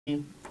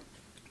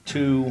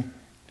2,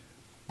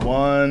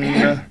 1,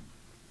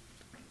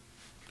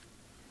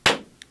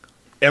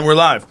 and we're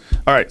live.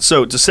 All right,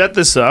 so to set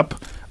this up,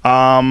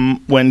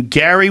 when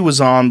Gary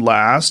was on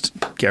last,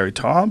 Gary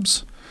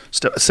Taubes,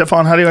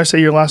 Stephan, how do I say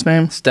your last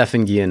name?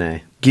 Stephan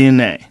Guyenet.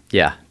 Guyenet.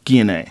 Yeah.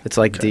 Guyenet. It's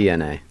like okay.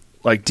 DNA.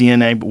 Like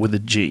DNA, but with a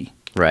G.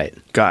 Right.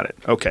 Got it.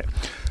 Okay.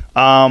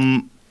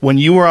 When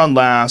you were on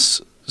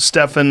last,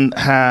 Stephan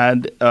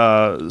had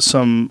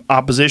some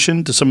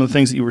opposition to some of the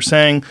things that you were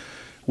saying.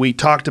 We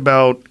talked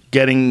about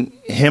getting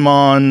him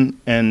on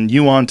and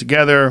you on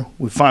together.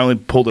 We finally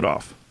pulled it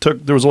off.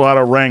 There was a lot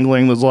of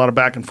wrangling. There was a lot of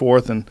back and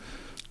forth and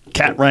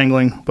cat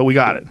wrangling, but we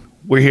got it.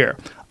 We're here.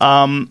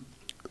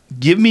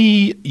 Give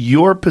me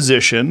your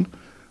position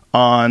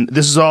on,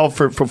 this is all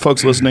for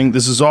folks listening,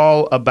 this is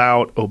all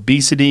about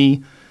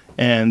obesity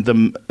and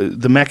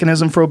the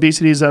mechanism for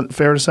obesity. Is that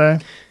fair to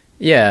say?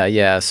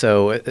 Yeah.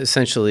 So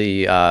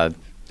essentially,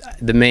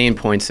 the main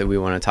points that we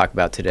want to talk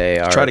about today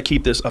are... Try to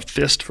keep this a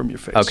fist from your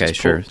face. Okay,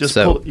 sure. Just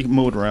pull, you can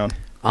move it around.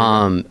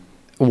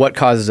 What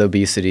causes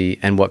obesity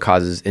and what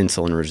causes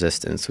insulin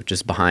resistance, which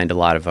is behind a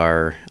lot of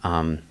our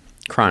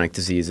chronic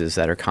diseases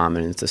that are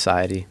common in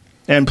society.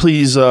 And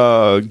please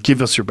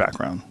give us your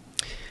background.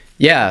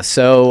 Yeah,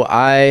 so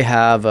I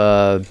have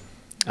a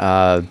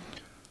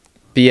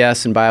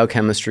BS in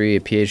biochemistry, a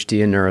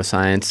PhD in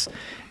neuroscience.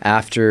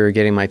 After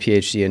getting my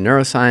PhD in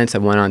neuroscience, I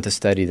went on to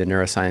study the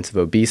neuroscience of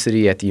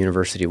obesity at the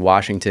University of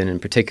Washington,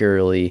 and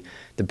particularly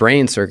the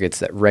brain circuits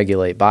that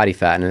regulate body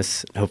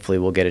fatness. Hopefully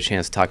we'll get a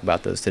chance to talk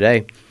about those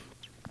today.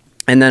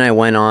 And then I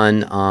went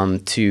on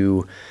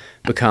to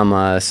become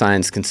a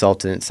science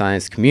consultant,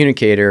 science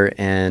communicator,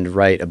 and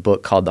write a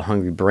book called The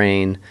Hungry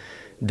Brain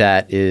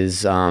that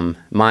is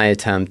my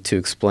attempt to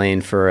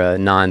explain for a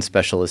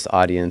non-specialist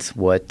audience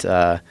what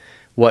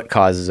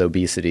causes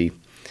obesity.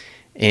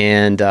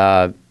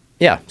 And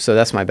yeah, so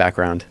that's my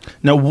background.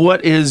 Now,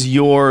 what is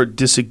your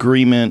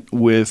disagreement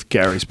with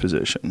Gary's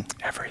position?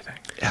 Everything.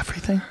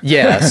 Everything?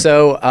 Yeah.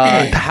 So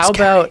how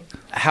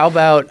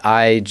about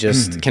I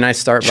just can I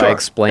start by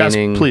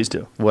explaining? Yes, please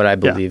do. What I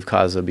believe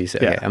causes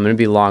obesity. Yeah. Okay, I'm going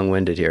to be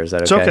long-winded here. Is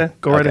that okay? It's okay.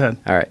 Go right ahead.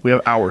 All right. We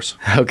have hours.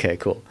 Okay.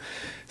 Cool.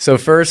 So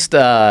first,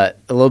 a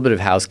little bit of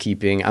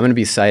housekeeping. I'm going to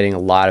be citing a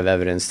lot of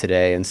evidence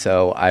today, and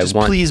so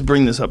please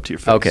bring this up to your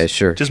face. Okay,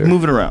 sure. Just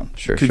move it around.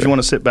 Sure. Because you want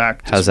to sit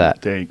back. How's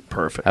that?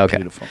 Perfect. Okay.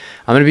 Beautiful.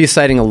 I'm going to be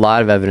citing a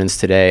lot of evidence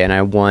today, and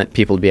I want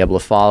people to be able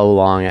to follow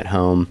along at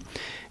home.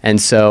 And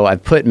so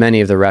I've put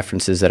many of the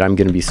references that I'm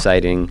going to be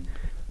citing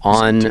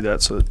on. Just do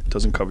that so it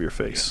doesn't cover your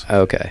face.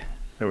 Okay.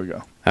 There we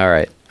go. All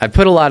right. I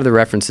put a lot of the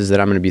references that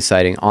I'm going to be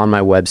citing on my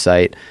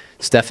website,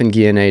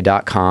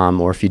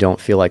 stephanguyenet.com, or if you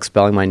don't feel like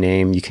spelling my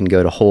name, you can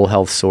go to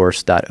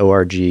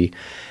wholehealthsource.org.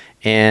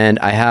 And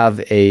I have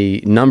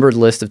a numbered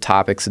list of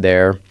topics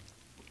there,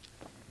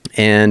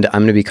 and I'm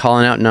going to be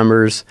calling out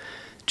numbers.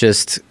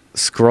 Just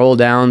scroll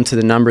down to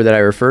the number that I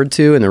referred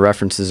to, and the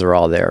references are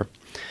all there.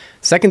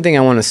 Second thing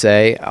I want to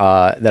say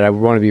that I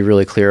want to be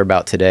really clear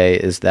about today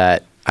is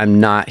that I'm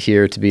not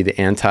here to be the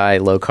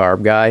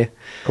anti-low-carb guy.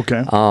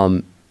 Okay.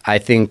 I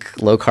think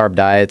low-carb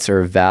diets are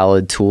a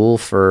valid tool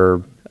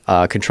for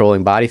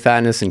controlling body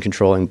fatness and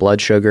controlling blood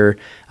sugar.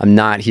 I'm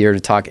not here to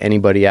talk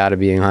anybody out of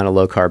being on a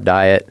low-carb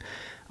diet.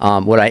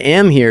 What I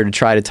am here to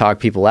try to talk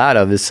people out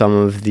of is some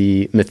of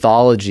the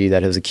mythology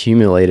that has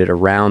accumulated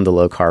around the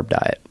low-carb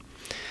diet.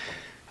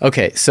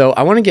 Okay, so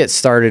I want to get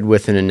started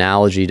with an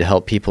analogy to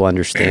help people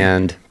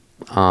understand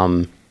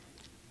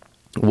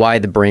why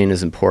the brain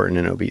is important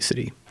in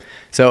obesity.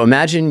 So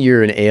imagine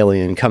you're an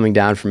alien coming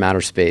down from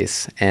outer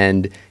space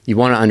and you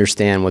want to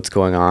understand what's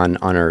going on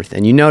Earth.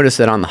 And you notice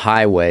that on the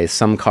highway,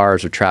 some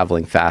cars are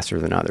traveling faster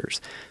than others.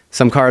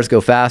 Some cars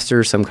go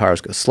faster, some cars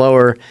go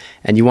slower,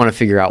 and you want to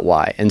figure out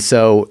why. And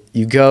so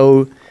you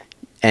go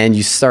and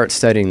you start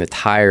studying the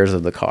tires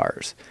of the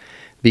cars,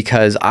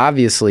 because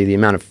obviously the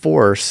amount of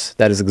force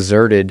that is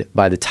exerted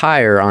by the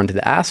tire onto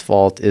the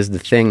asphalt is the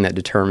thing that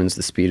determines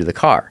the speed of the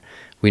car.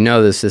 We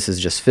know this is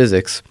just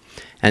physics.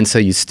 And so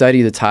you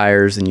study the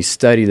tires and you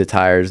study the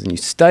tires and you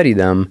study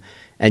them,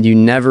 and you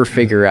never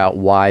figure out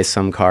why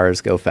some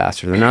cars go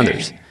faster than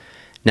others.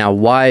 Now,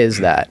 why is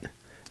that?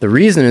 The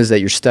reason is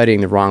that you're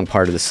studying the wrong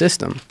part of the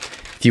system.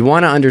 If you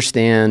want to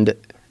understand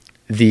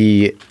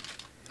the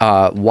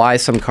why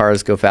some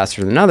cars go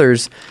faster than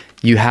others,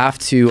 you have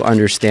to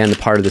understand the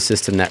part of the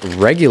system that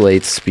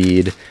regulates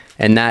speed,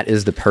 and that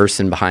is the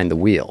person behind the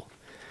wheel.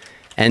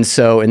 And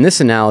so in this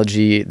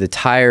analogy, the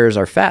tires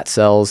are fat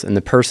cells and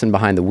the person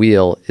behind the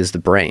wheel is the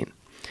brain.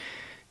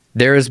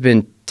 There has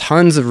been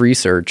tons of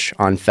research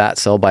on fat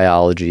cell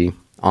biology,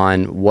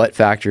 on what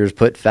factors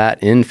put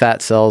fat in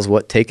fat cells,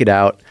 what take it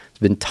out.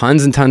 There's been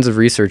tons and tons of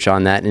research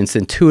on that, and it's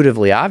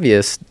intuitively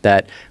obvious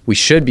that we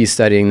should be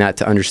studying that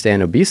to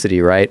understand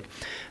obesity, right?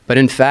 But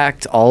in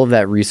fact, all of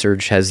that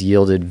research has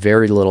yielded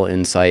very little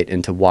insight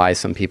into why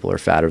some people are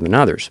fatter than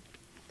others.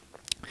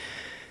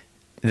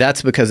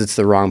 That's because it's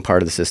the wrong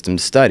part of the system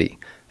to study.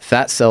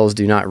 Fat cells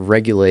do not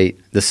regulate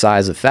the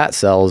size of fat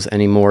cells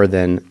any more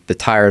than the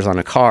tires on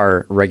a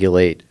car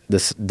regulate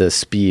the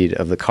speed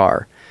of the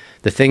car.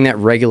 The thing that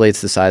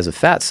regulates the size of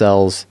fat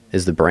cells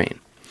is the brain.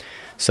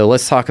 So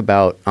let's talk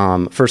about,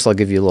 first I'll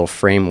give you a little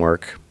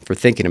framework for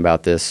thinking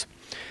about this.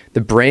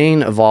 The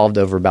brain evolved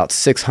over about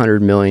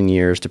 600 million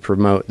years to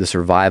promote the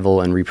survival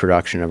and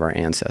reproduction of our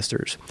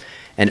ancestors.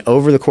 And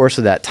over the course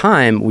of that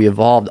time, we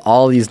evolved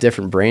all these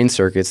different brain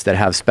circuits that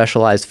have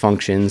specialized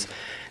functions.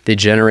 They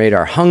generate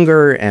our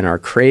hunger and our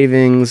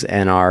cravings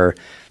and our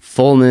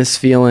fullness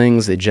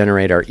feelings. They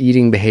generate our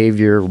eating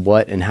behavior,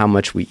 what and how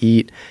much we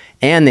eat.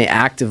 And they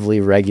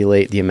actively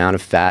regulate the amount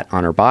of fat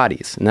on our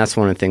bodies. And that's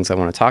one of the things I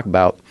want to talk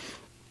about.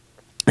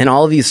 And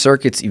all of these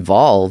circuits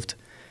evolved.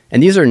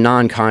 And these are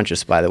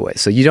non-conscious, by the way.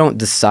 So you don't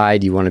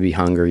decide you want to be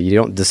hungry. You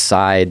don't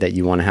decide that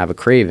you want to have a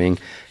craving.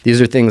 These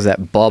are things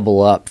that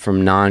bubble up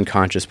from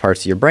non-conscious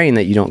parts of your brain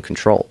that you don't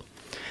control.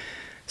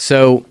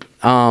 So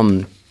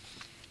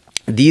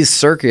these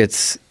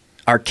circuits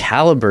are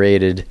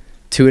calibrated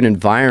to an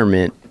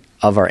environment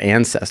of our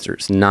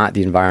ancestors, not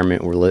the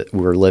environment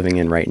we're living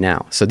in right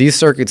now. So these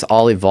circuits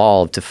all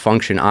evolved to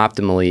function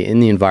optimally in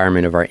the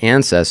environment of our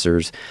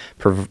ancestors,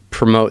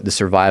 promote the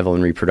survival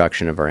and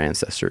reproduction of our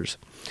ancestors.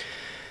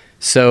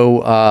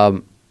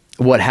 So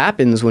what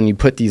happens when you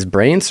put these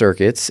brain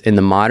circuits in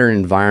the modern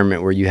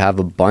environment where you have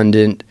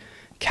abundant,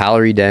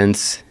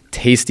 calorie-dense,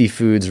 tasty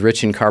foods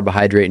rich in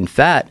carbohydrate and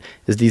fat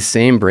is these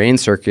same brain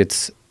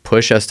circuits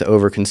push us to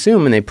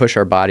overconsume, and they push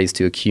our bodies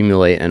to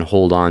accumulate and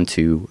hold on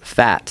to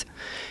fat.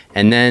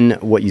 And then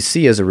what you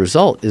see as a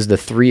result is the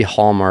 3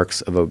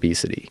 hallmarks of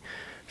obesity.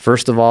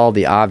 First of all,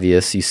 the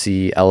obvious, you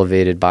see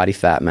elevated body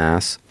fat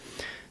mass.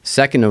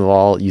 Second of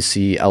all, you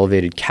see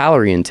elevated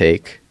calorie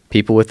intake.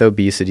 People with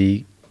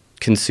obesity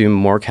consume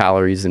more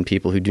calories than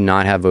people who do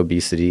not have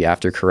obesity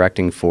after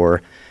correcting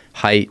for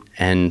height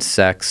and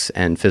sex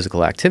and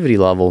physical activity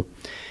level.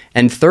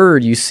 And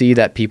third, you see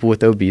that people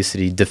with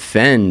obesity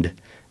defend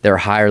their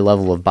higher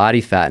level of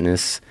body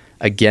fatness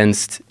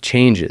against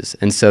changes.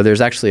 And so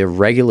there's actually a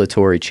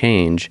regulatory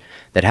change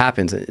that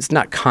happens. It's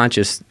not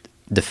conscious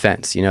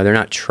defense. You know, they're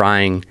not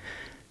trying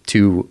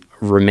to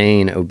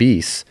remain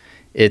obese.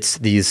 It's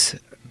these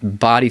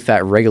body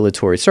fat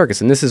regulatory circuits.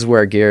 And this is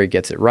where Gary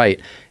gets it right,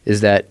 is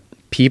that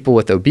people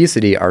with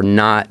obesity are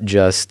not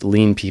just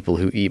lean people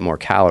who eat more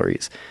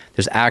calories.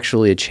 There's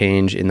actually a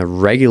change in the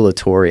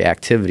regulatory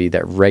activity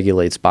that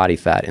regulates body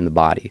fat in the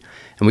body.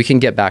 And we can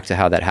get back to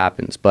how that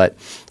happens, but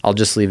I'll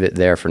just leave it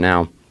there for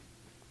now.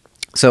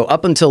 So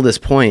up until this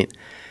point,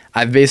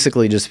 I've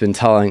basically just been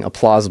telling a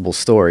plausible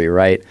story,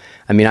 right?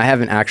 I mean, I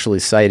haven't actually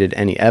cited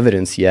any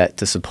evidence yet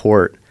to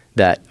support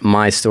that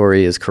my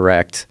story is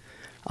correct.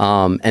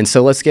 And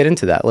so let's get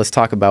into that. Let's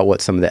talk about what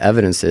some of the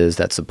evidence is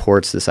that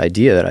supports this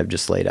idea that I've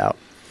just laid out.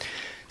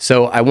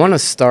 So I want to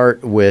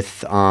start with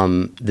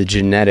the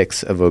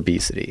genetics of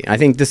obesity. I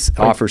think this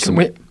offers some...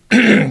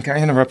 Can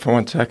I interrupt for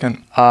 1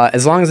 second?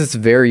 As long as it's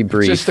very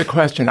brief. Just a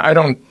question.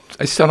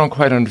 I still don't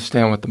quite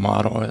understand what the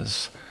model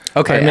is.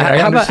 Okay, I mean, I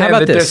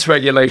understand the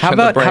dysregulation of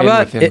the brain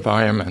with the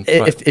environment.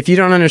 If you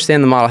don't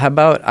understand the model, how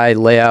about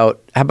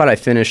I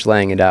finish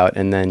laying it out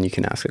and then you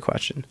can ask a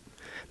question?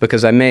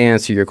 Because I may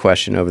answer your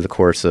question over the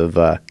course of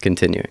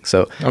continuing.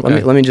 So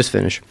okay. let me just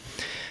finish.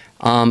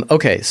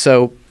 Okay,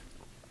 so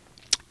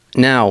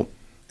now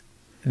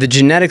the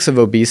genetics of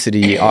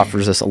obesity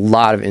offers us a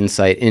lot of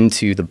insight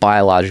into the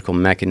biological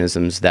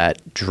mechanisms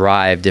that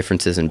drive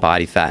differences in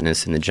body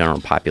fatness in the general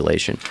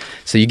population.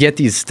 So you get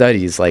these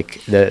studies,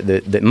 like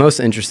the most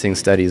interesting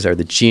studies are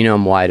the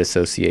genome-wide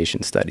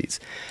association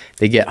studies.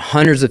 They get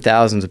hundreds of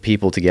thousands of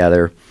people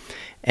together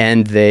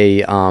and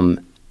they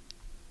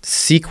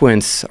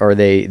sequence, or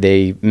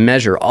they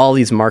measure all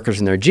these markers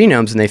in their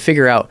genomes, and they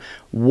figure out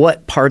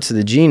what parts of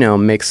the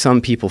genome make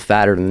some people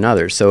fatter than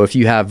others. So if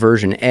you have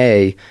version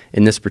A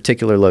in this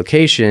particular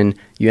location,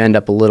 you end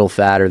up a little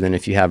fatter than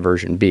if you have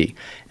version B.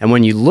 And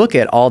when you look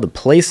at all the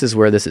places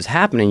where this is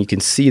happening, you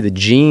can see the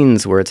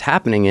genes where it's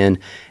happening in,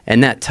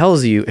 and that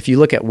tells you, if you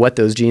look at what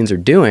those genes are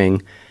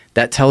doing,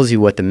 that tells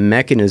you what the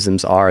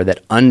mechanisms are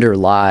that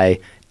underlie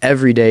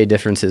everyday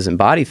differences in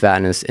body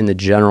fatness in the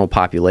general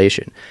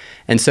population.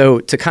 And so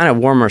to kind of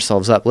warm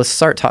ourselves up, let's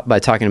start by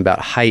talking about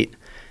height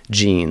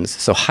genes.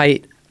 So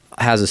height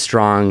has a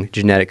strong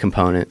genetic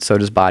component, so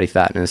does body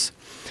fatness.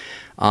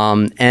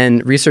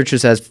 And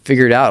researchers have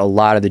figured out a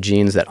lot of the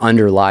genes that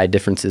underlie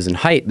differences in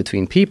height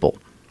between people.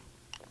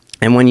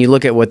 And when you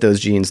look at what those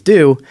genes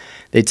do,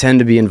 they tend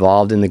to be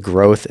involved in the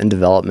growth and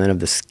development of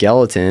the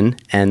skeleton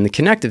and the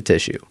connective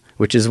tissue,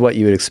 which is what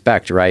you would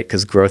expect, right?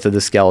 Because growth of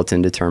the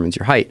skeleton determines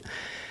your height.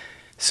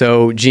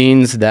 So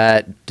genes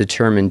that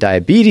determine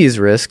diabetes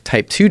risk,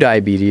 type 2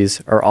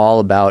 diabetes, are all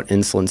about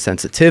insulin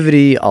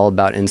sensitivity, all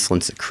about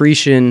insulin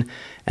secretion,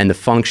 and the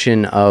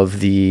function of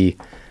the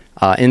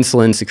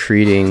insulin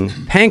secreting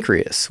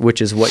pancreas,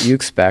 which is what you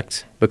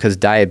expect because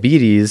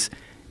diabetes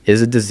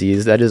is a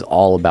disease that is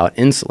all about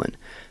insulin.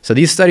 So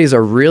these studies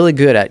are really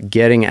good at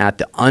getting at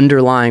the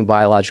underlying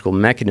biological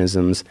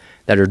mechanisms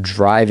that are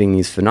driving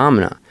these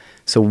phenomena.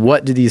 So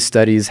what do these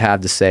studies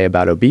have to say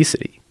about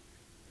obesity?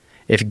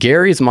 If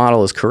Gary's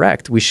model is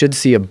correct, we should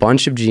see a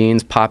bunch of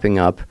genes popping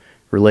up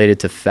related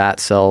to fat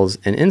cells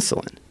and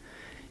insulin.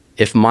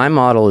 if my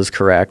model is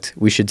correct,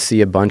 we should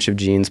see a bunch of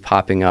genes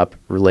popping up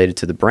related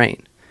to the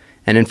brain.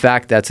 And in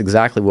fact, that's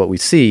exactly what we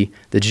see.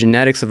 The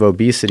genetics of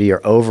obesity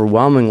are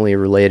overwhelmingly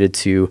related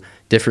to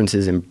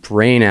differences in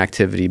brain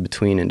activity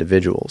between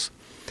individuals.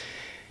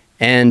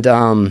 And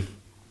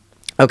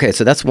okay,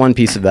 so that's one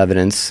piece of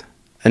evidence.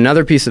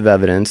 Another piece of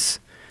evidence,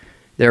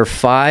 there are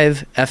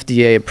 5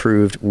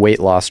 FDA-approved weight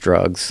loss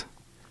drugs.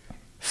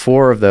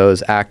 4 of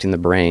those act in the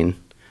brain.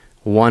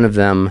 1 of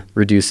them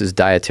reduces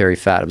dietary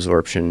fat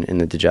absorption in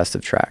the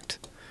digestive tract.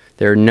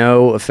 There are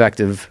no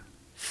effective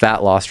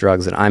fat loss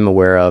drugs that I'm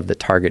aware of that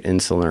target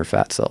insulin or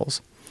fat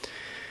cells.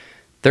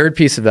 Third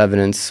piece of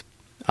evidence,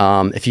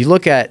 if you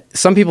look at,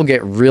 some people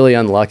get really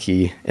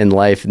unlucky in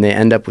life and they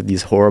end up with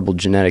these horrible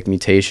genetic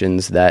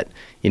mutations that,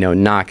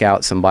 knock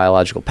out some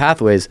biological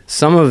pathways.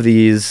 Some of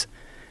these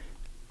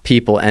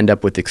people end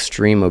up with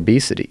extreme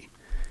obesity.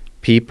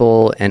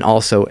 People and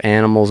also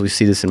animals, we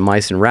see this in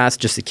mice and rats,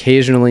 just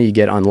occasionally you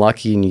get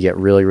unlucky and you get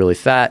really, really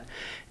fat.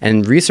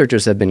 And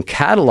researchers have been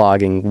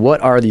cataloging what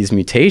are these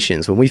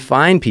mutations. When we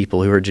find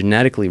people who are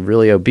genetically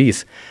really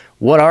obese,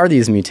 what are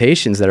these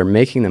mutations that are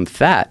making them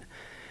fat?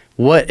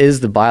 What is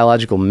the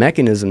biological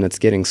mechanism that's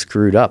getting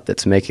screwed up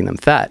that's making them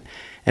fat?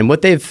 And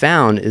what they've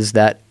found is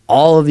that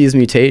all of these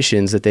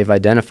mutations that they've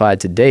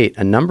identified to date,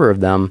 a number of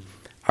them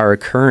are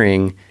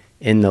occurring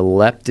in the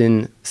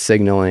leptin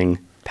signaling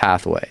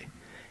pathway.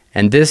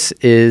 And this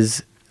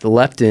is, the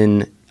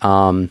leptin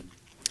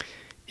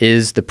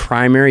is the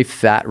primary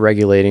fat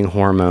regulating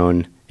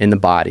hormone in the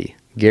body.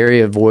 Gary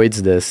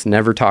avoids this,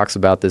 never talks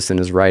about this in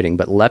his writing,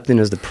 but leptin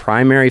is the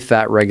primary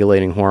fat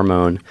regulating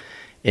hormone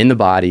in the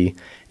body.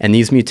 And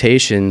these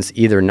mutations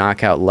either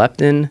knock out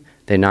leptin,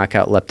 they knock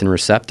out leptin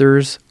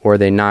receptors, or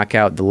they knock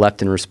out the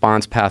leptin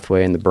response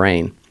pathway in the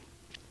brain.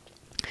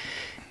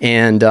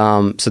 And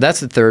so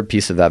that's the third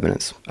piece of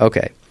evidence.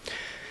 Okay.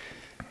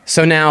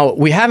 So now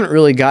we haven't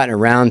really gotten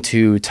around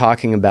to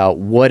talking about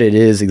what it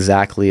is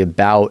exactly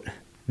about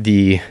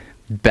the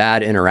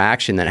bad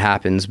interaction that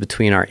happens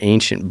between our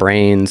ancient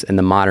brains and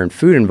the modern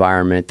food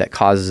environment that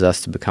causes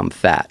us to become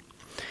fat.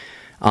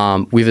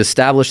 We've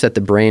established that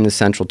the brain is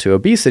central to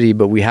obesity,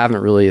 but we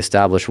haven't really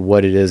established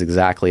what it is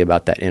exactly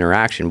about that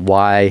interaction.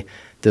 Why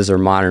does our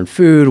modern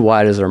food,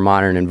 why does our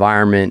modern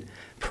environment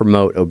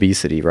promote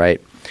obesity,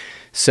 right?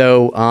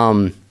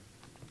 So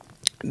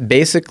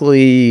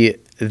basically,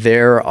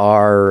 there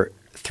are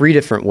 3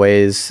 different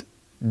ways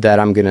that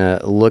I'm going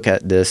to look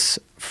at this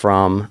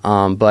from.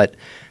 But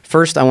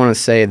first, I want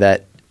to say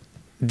that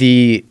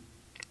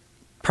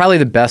probably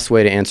the best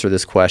way to answer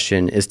this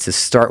question is to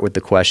start with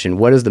the question,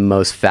 what is the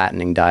most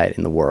fattening diet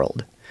in the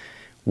world?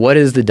 What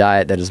is the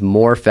diet that is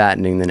more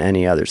fattening than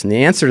any others? And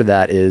the answer to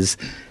that is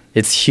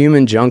it's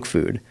human junk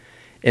food.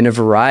 In a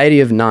variety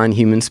of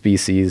non-human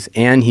species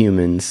and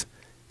humans,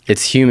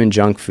 it's human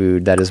junk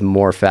food that is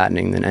more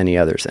fattening than any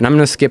others. And I'm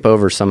going to skip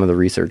over some of the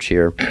research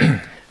here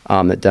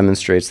that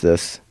demonstrates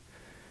this.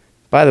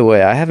 By the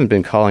way, I haven't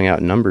been calling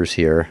out numbers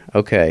here.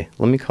 Okay,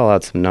 let me call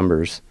out some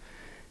numbers.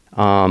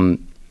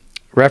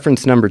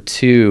 Reference number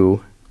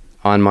 2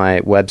 on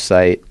my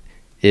website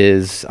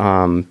is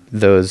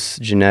those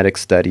genetic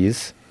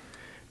studies.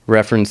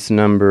 Reference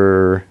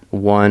number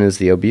 1 is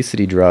the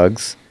obesity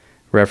drugs.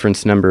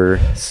 Reference number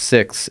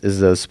 6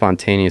 is those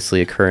spontaneously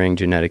occurring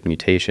genetic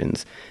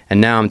mutations. And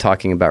now I'm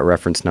talking about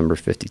reference number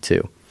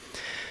 52.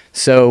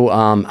 So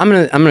I'm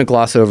gonna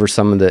gloss over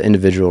some of the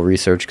individual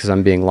research because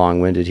I'm being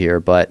long-winded here,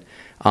 but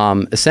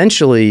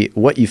essentially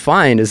what you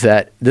find is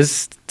that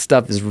this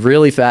stuff is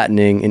really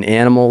fattening in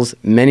animals,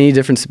 many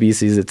different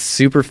species. It's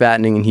super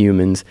fattening in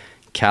humans,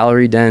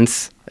 calorie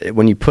dense.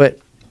 When you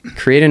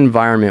create an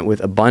environment with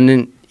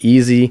abundant,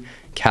 easy,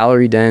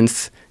 calorie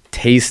dense,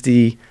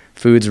 tasty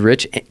foods,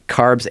 rich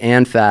carbs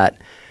and fat,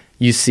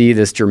 you see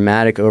this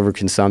dramatic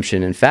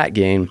overconsumption and fat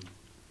gain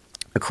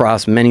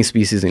across many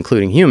species,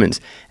 including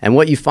humans. And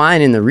what you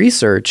find in the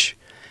research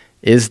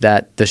is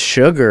that the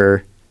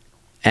sugar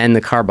and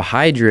the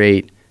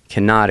carbohydrate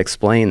cannot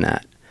explain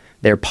that.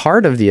 They're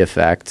part of the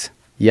effect.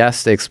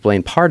 Yes, they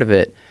explain part of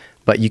it,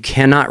 but you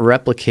cannot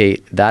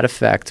replicate that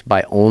effect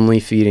by only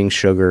feeding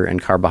sugar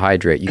and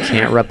carbohydrate. You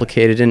can't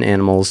replicate it in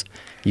animals.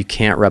 You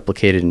can't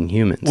replicate it in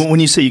humans. When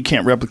you say you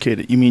can't replicate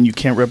it, you mean you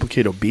can't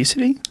replicate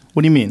obesity?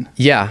 What do you mean?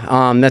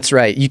 Yeah, that's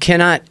right. You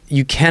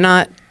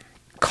cannot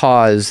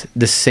cause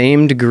the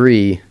same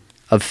degree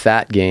of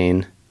fat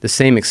gain, the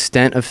same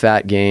extent of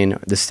fat gain,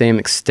 the same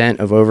extent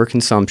of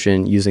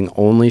overconsumption using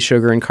only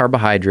sugar and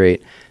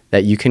carbohydrate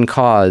that you can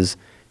cause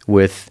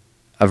with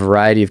a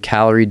variety of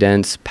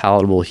calorie-dense,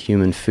 palatable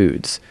human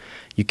foods.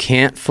 You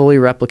can't fully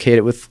replicate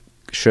it with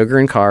sugar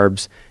and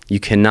carbs. You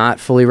cannot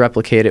fully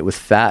replicate it with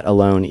fat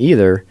alone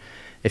either.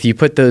 If you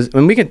put those,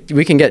 and we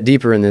can get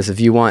deeper in this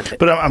if you want.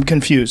 But I'm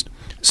confused.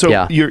 So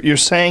yeah. You're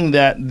saying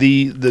that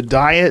the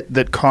diet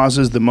that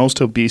causes the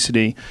most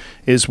obesity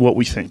is what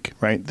we think,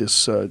 right?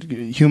 This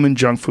human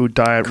junk food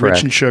diet, Correct.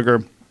 rich in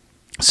sugar,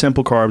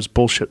 simple carbs,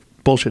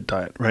 bullshit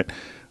diet, right?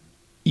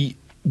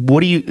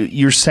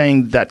 you're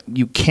saying that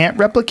you can't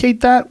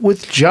replicate that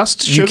with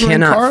just sugar and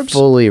cannot carbs?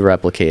 fully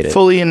replicate it.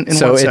 Fully in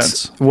what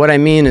sense? What I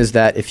mean is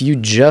that if you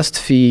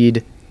just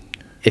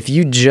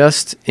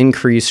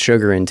increase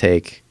sugar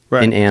intake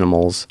in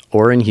animals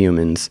or in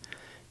humans,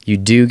 you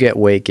do get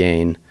weight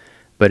gain,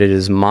 but it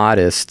is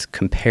modest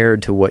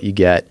compared to what you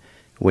get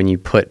when you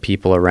put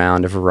people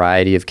around a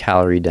variety of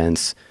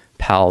calorie-dense,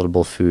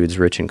 palatable foods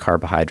rich in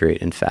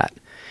carbohydrate and fat.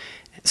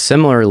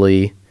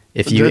 Similarly,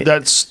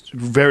 that's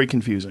very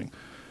confusing.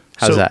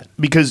 How's that?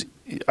 Because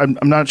I'm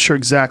not sure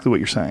exactly what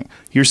you're saying.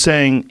 You're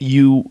saying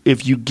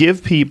if you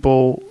give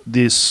people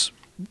this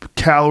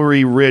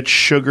calorie-rich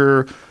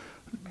sugar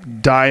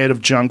diet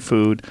of junk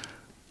food,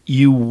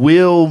 you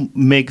will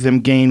make them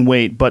gain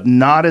weight, but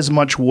not as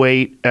much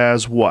weight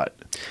as what?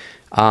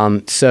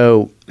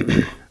 So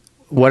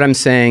what I'm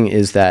saying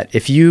is that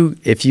if you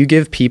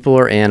give people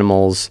or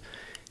animals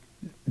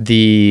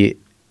the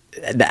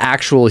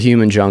actual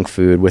human junk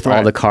food with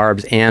all the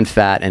carbs and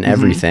fat and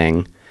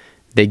everything,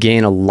 they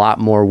gain a lot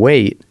more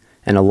weight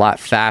and a lot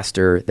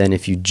faster than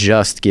if you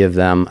just give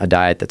them a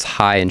diet that's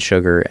high in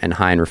sugar and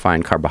high in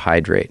refined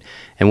carbohydrate.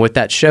 And what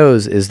that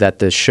shows is that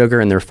the sugar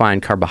and the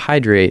refined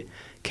carbohydrate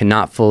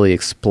cannot fully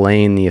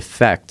explain the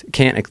effect,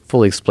 can't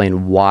fully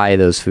explain why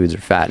those foods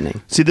are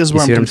fattening. See, this is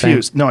where I'm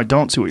confused. No, I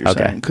don't see what you're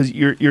saying. Because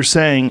you're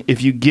saying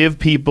if you give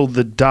people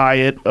the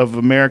diet of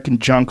American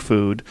junk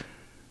food,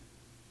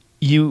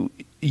 you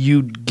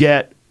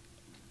get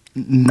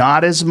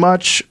not as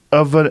much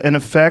of an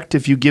effect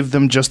if you give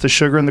them just the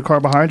sugar and the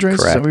carbohydrates?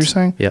 Correct. Is that what you're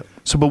saying? Yep.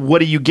 So, but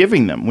what are you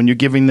giving them when you're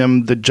giving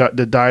them the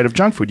diet of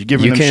junk food? You're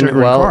giving them sugar and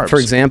carbs. For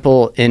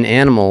example, in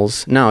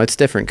animals, no, it's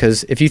different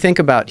because if you think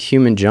about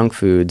human junk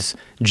foods,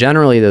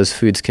 generally those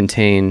foods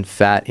contain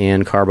fat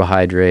and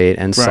carbohydrate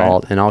and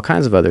salt and all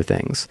kinds of other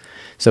things.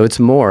 So it's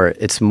more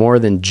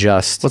than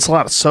just it's a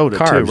lot of soda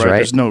carbs, too, right?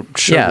 There's no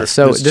sugar. Yeah,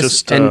 so it's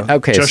just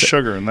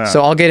sugar in that.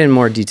 So I'll get in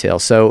more detail.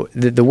 So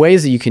the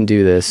ways that you can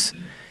do this,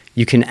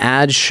 you can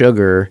add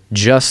sugar,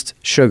 just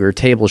sugar,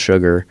 table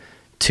sugar,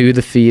 to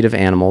the feed of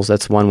animals.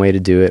 That's one way to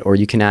do it. Or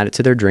you can add it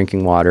to their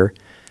drinking water.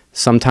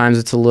 Sometimes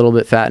it's a little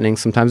bit fattening.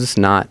 Sometimes it's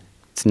not.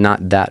 It's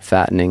not that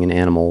fattening in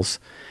animals.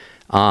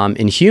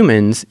 In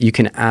humans, you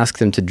can ask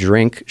them to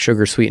drink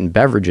sugar-sweetened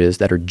beverages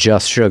that are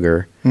just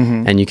sugar,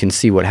 and you can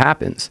see what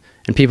happens.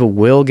 And people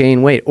will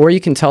gain weight. Or you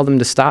can tell them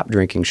to stop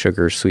drinking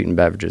sugar-sweetened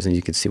beverages, and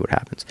you can see what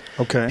happens.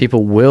 Okay.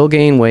 People will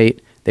gain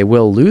weight. They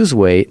will lose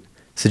weight,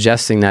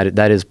 suggesting that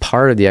that is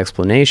part of the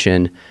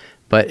explanation,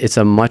 but it's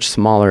a much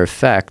smaller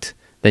effect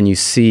than you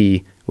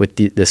see with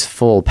this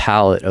full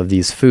palette of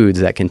these foods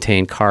that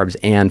contain carbs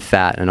and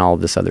fat and all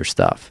of this other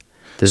stuff.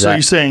 So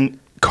you're saying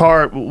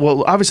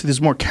well, obviously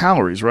there's more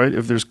calories, right?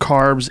 If there's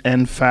carbs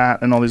and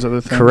fat and all these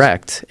other things.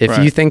 Correct. If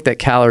you think that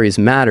calories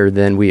matter,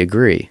 then we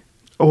agree.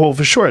 Oh, well,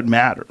 for sure it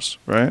matters,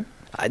 right?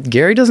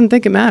 Gary doesn't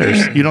think it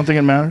matters. You don't think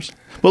it matters?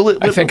 Well,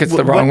 I think it's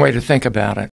the wrong way to think about it.